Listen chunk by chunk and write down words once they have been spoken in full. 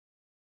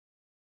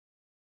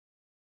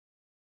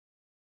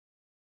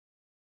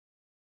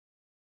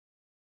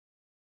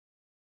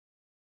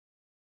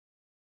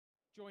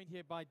joined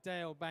here by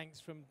Dale Banks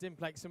from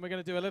Dimplex, and we're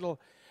going to do a little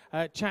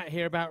chat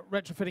here about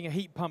retrofitting a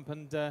heat pump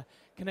and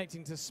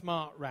connecting to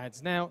Smart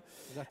Rads. Now,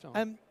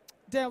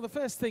 Dale, the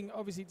first thing,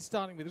 obviously,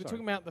 starting with, we're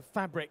talking about the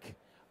fabric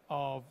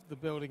of the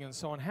building and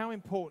so on. How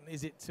important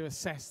is it to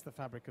assess the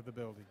fabric of the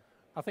building?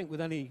 I think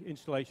with any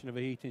installation of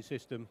a heating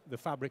system, the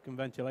fabric and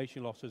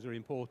ventilation losses are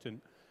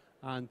important,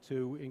 and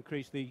to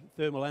increase the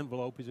thermal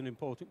envelope is an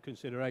important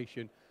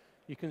consideration.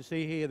 You can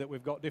see here that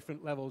we've got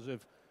different levels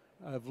of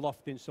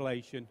loft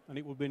insulation, and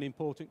it will be an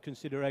important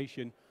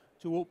consideration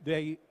to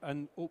update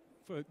and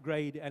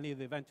upgrade any of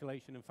the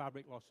ventilation and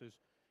fabric losses.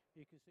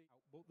 You can see,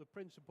 but the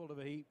principle of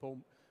a heat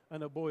pump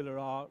and a boiler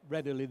are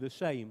readily the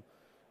same.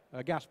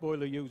 A gas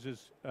boiler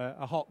uses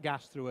a hot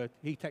gas through a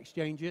heat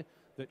exchanger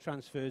that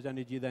transfers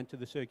energy then to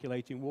the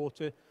circulating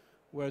water,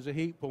 whereas a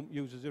heat pump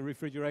uses a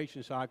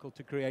refrigeration cycle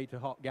to create a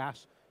hot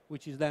gas,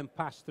 which is then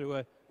passed through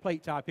a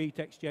plate type heat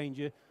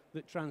exchanger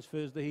that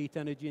transfers the heat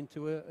energy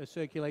into a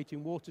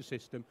circulating water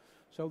system.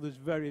 So there's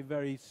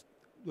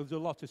there's a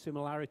lot of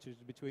similarities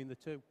between the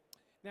two.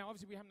 Now,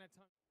 obviously, we haven't had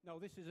time. No,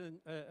 this is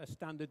a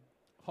standard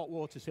hot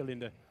water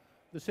cylinder.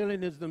 The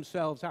cylinders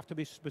themselves have to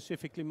be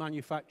specifically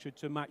manufactured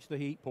to match the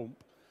heat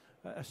pump.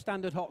 A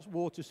standard hot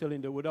water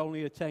cylinder would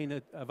only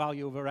attain a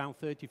value of around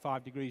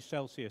 35 degrees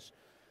Celsius.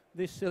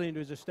 This cylinder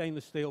is a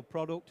stainless steel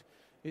product.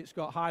 It's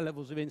got high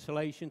levels of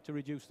insulation to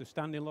reduce the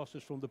standing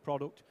losses from the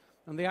product,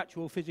 and the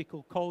actual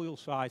physical coil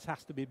size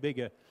has to be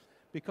bigger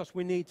because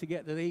we need to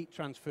get the heat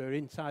transfer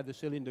inside the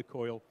cylinder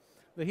coil.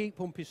 The heat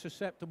pump is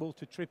susceptible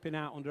to tripping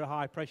out under a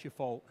high pressure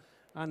fault,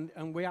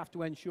 and we have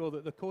to ensure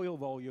that the coil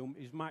volume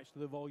is matched to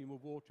the volume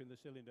of water in the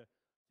cylinder.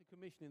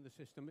 Commissioning the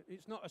system,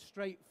 it's not a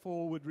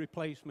straightforward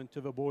replacement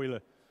of a boiler.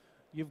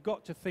 You've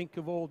got to think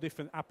of all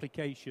different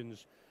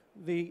applications.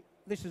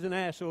 This is an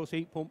air source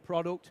heat pump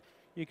product.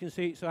 You can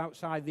see it's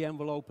outside the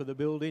envelope of the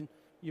building.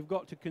 You've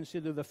got to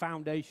consider the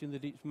foundation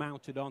that it's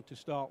mounted on to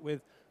start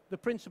with. The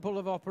principle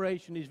of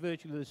operation is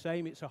virtually the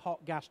same. It's a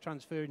hot gas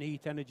transferring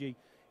heat energy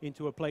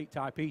into a plate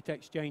type heat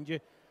exchanger.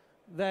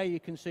 There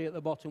you can see at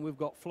the bottom we've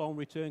got flow and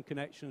return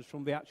connections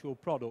from the actual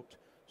product.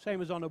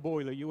 Same as on a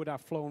boiler, you would have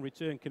flow and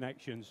return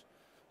connections.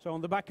 So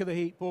on the back of the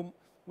heat pump,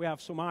 we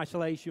have some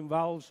isolation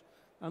valves,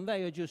 and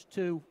they are just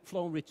two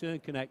flow and return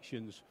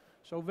connections.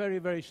 So very,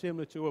 very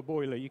similar to a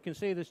boiler. You can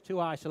see there's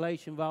two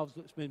isolation valves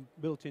that's been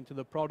built into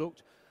the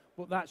product,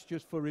 but that's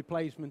just for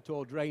replacement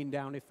or drain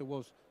down if there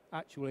was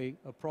actually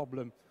a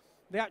problem.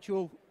 The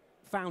actual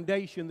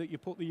foundation that you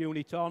put the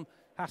unit on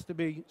has to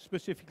be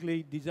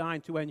specifically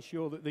designed to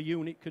ensure that the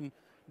unit can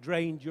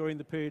drain during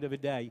the period of a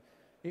day.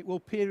 It will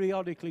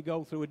periodically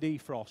go through a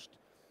defrost.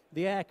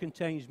 The air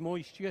contains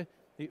moisture.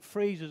 It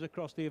freezes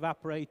across the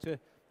evaporator,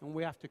 and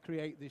we have to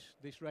create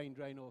this rain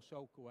drain or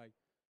soak away.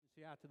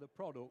 See, out of the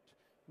product,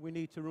 we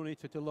need to run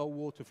it at a low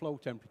water flow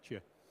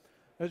temperature.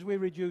 As we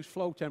reduce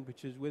flow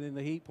temperatures within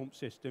the heat pump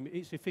system,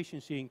 its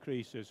efficiency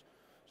increases.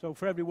 So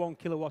for every 1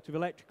 kilowatt of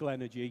electrical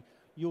energy,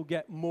 you'll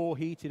get more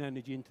heating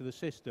energy into the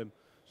system.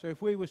 So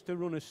if we was to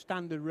run a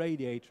standard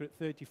radiator at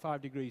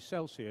 35 degrees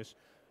Celsius,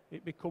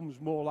 it becomes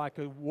more like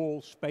a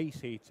wall space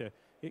heater.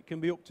 It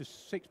can be up to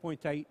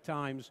 6.8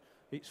 times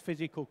its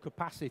physical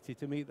capacity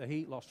to meet the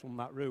heat loss from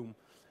that room.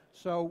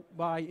 So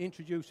by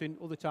introducing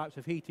other types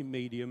of heating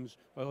mediums,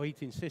 or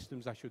heating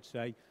systems I should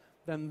say,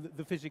 then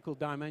the physical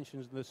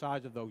dimensions and the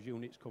size of those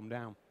units come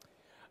down.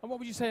 And what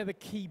would you say are the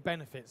key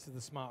benefits of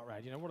the Smart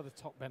Rad? You know, what are the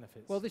top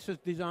benefits? Well, this is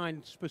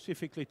designed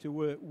specifically to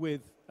work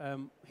with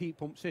heat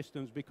pump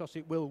systems because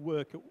it will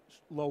work at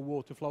low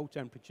water flow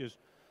temperatures,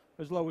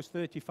 as low as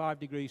 35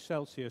 degrees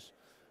Celsius.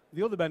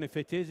 The other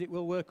benefit is it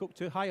will work up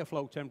to higher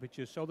flow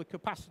temperatures, so the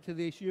capacity of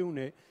this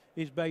unit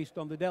is based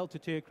on the delta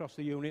T across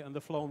the unit and the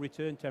flow and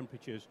return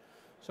temperatures.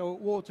 So at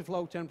water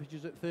flow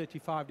temperatures at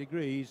 35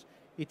 degrees,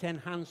 it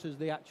enhances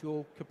the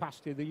actual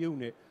capacity of the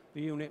unit.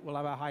 The unit will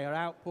have a higher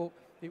output,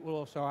 it will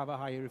also have a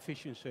higher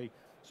efficiency.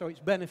 So it's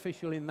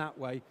beneficial in that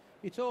way.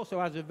 It also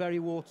has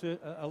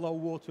a low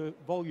water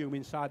volume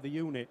inside the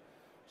unit,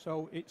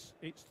 so its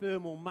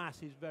thermal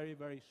mass is very,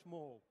 very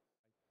small.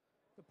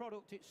 The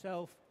product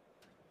itself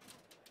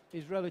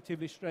is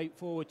relatively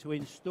straightforward to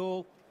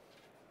install.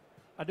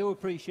 I do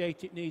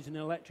appreciate it needs an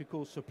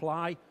electrical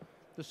supply.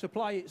 The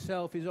supply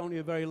itself is only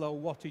a very low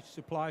wattage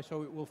supply,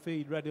 so it will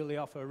feed readily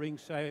off a ring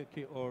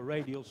circuit or a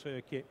radial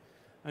circuit,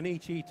 and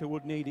each heater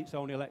would need its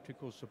own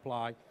electrical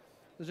supply.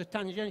 There's a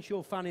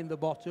tangential fan in the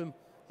bottom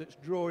that's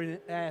drawing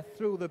air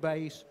through the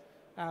base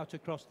out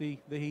across the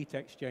heat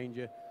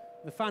exchanger.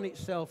 The fan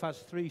itself has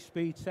 3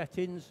 speed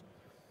settings.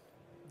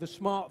 The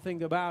smart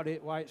thing about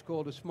it, why it's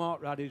called a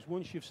Smart Rad, is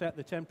once you've set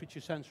the temperature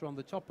sensor on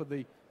the top of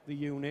the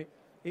unit,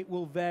 it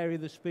will vary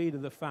the speed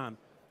of the fan.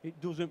 It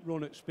doesn't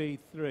run at speed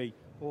 3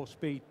 or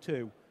speed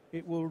 2.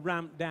 It will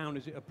ramp down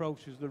as it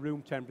approaches the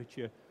room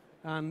temperature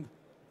and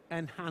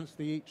enhance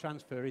the heat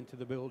transfer into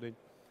the building.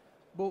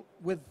 But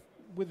with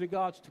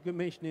regards to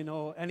commissioning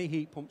or any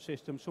heat pump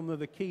system, some of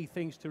the key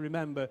things to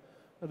remember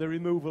are the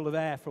removal of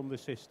air from the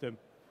system.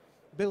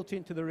 Built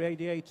into the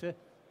radiator,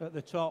 at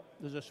the top,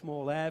 there's a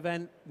small air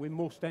vent. We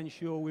must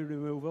ensure we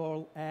remove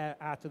all air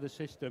out of the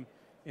system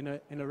in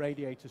a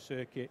radiator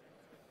circuit.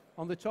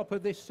 On the top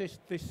of this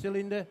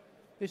cylinder,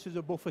 this is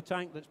a buffer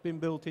tank that's been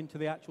built into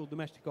the actual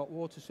domestic hot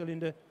water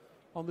cylinder.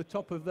 On the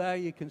top of there,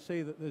 you can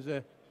see that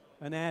there's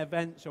an air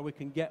vent, so we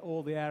can get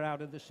all the air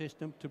out of the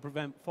system to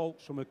prevent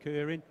faults from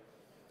occurring.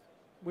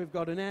 We've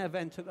got an air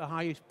vent at the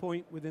highest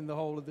point within the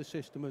whole of the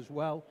system as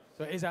well.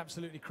 So it is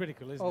absolutely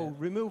critical, isn't it? Oh,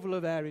 removal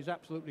of air is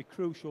absolutely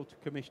crucial to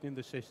commissioning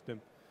the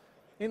system.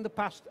 In the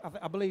past,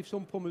 I believe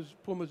some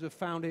plumbers have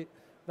found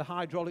the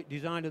hydraulic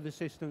design of the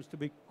systems to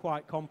be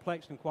quite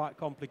complex and quite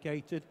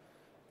complicated.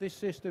 This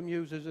system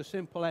uses a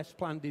simple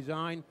S-plan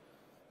design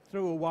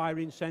through a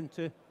wiring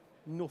centre,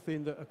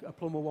 nothing that a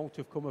plumber won't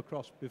have come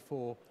across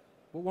before.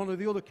 But one of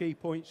the other key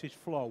points is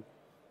flow.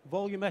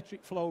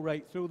 Volumetric flow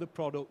rate through the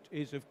product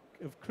is of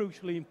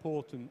crucially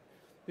important,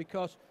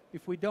 because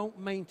if we don't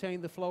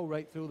maintain the flow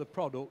rate through the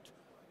product,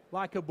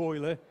 like a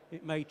boiler,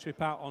 it may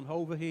trip out on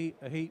overheat,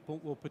 a heat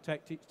pump will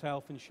protect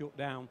itself and shut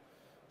down.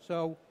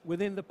 So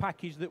within the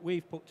package that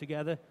we've put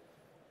together,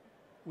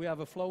 we have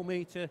a flow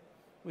meter.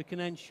 We can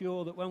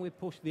ensure that when we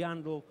push the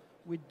handle,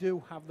 we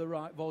do have the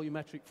right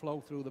volumetric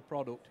flow through the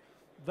product.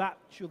 That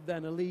should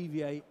then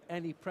alleviate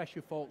any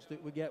pressure faults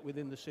that we get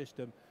within the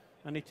system,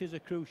 and it is a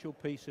crucial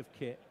piece of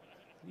kit.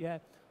 Yeah.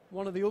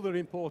 One of the other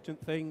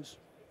important things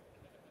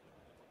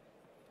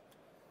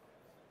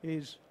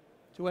is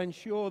to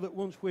ensure that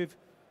once we've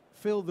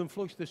filled and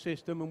flushed the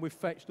system and we've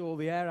fetched all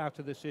the air out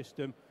of the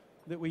system,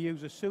 that we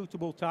use a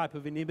suitable type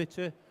of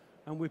inhibitor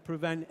and we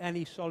prevent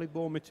any solid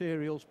bore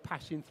materials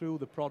passing through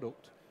the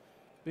product.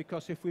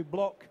 Because if we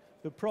block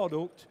the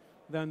product,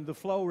 then the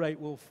flow rate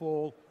will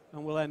fall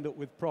and we'll end up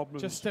with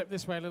problems. Just step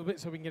this way a little bit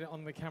so we can get it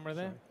on the camera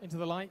there. Sorry. Into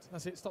the light.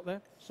 That's it, stop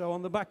there. So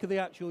on the back of the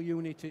actual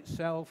unit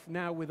itself,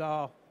 now with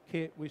our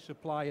kit, we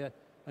supply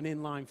an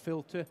inline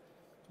filter.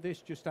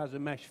 This just has a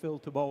mesh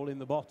filter bowl in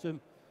the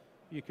bottom.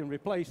 You can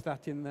replace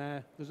that in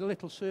there. There's a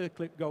little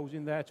circlip goes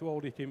in there to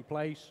hold it in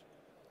place.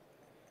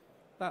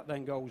 That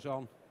then goes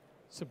on.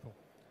 Simple.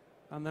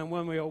 And then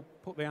when we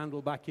put the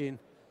handle back in,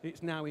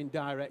 it's now in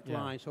direct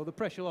line. So the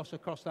pressure loss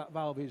across that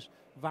valve is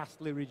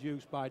vastly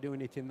reduced by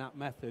doing it in that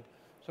method.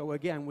 So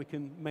again, we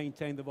can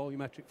maintain the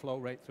volumetric flow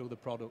rate through the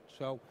product.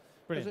 So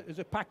as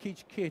a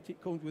package kit,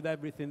 it comes with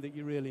everything that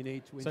you really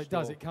need to install. So it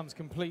does, it comes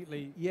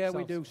completely... Yeah,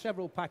 we do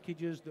several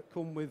packages that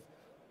come with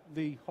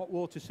the hot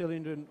water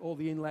cylinder and all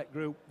the inlet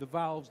group, the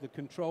valves, the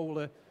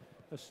controller,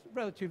 a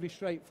relatively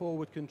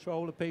straightforward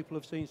controller. People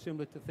have seen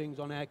similar to things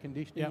on air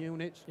conditioning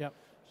units. Yep.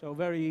 So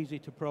very easy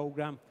to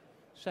program.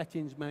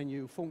 Settings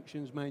menu,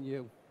 functions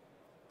menu,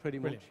 pretty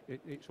much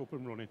it's up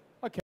and running.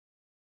 Okay.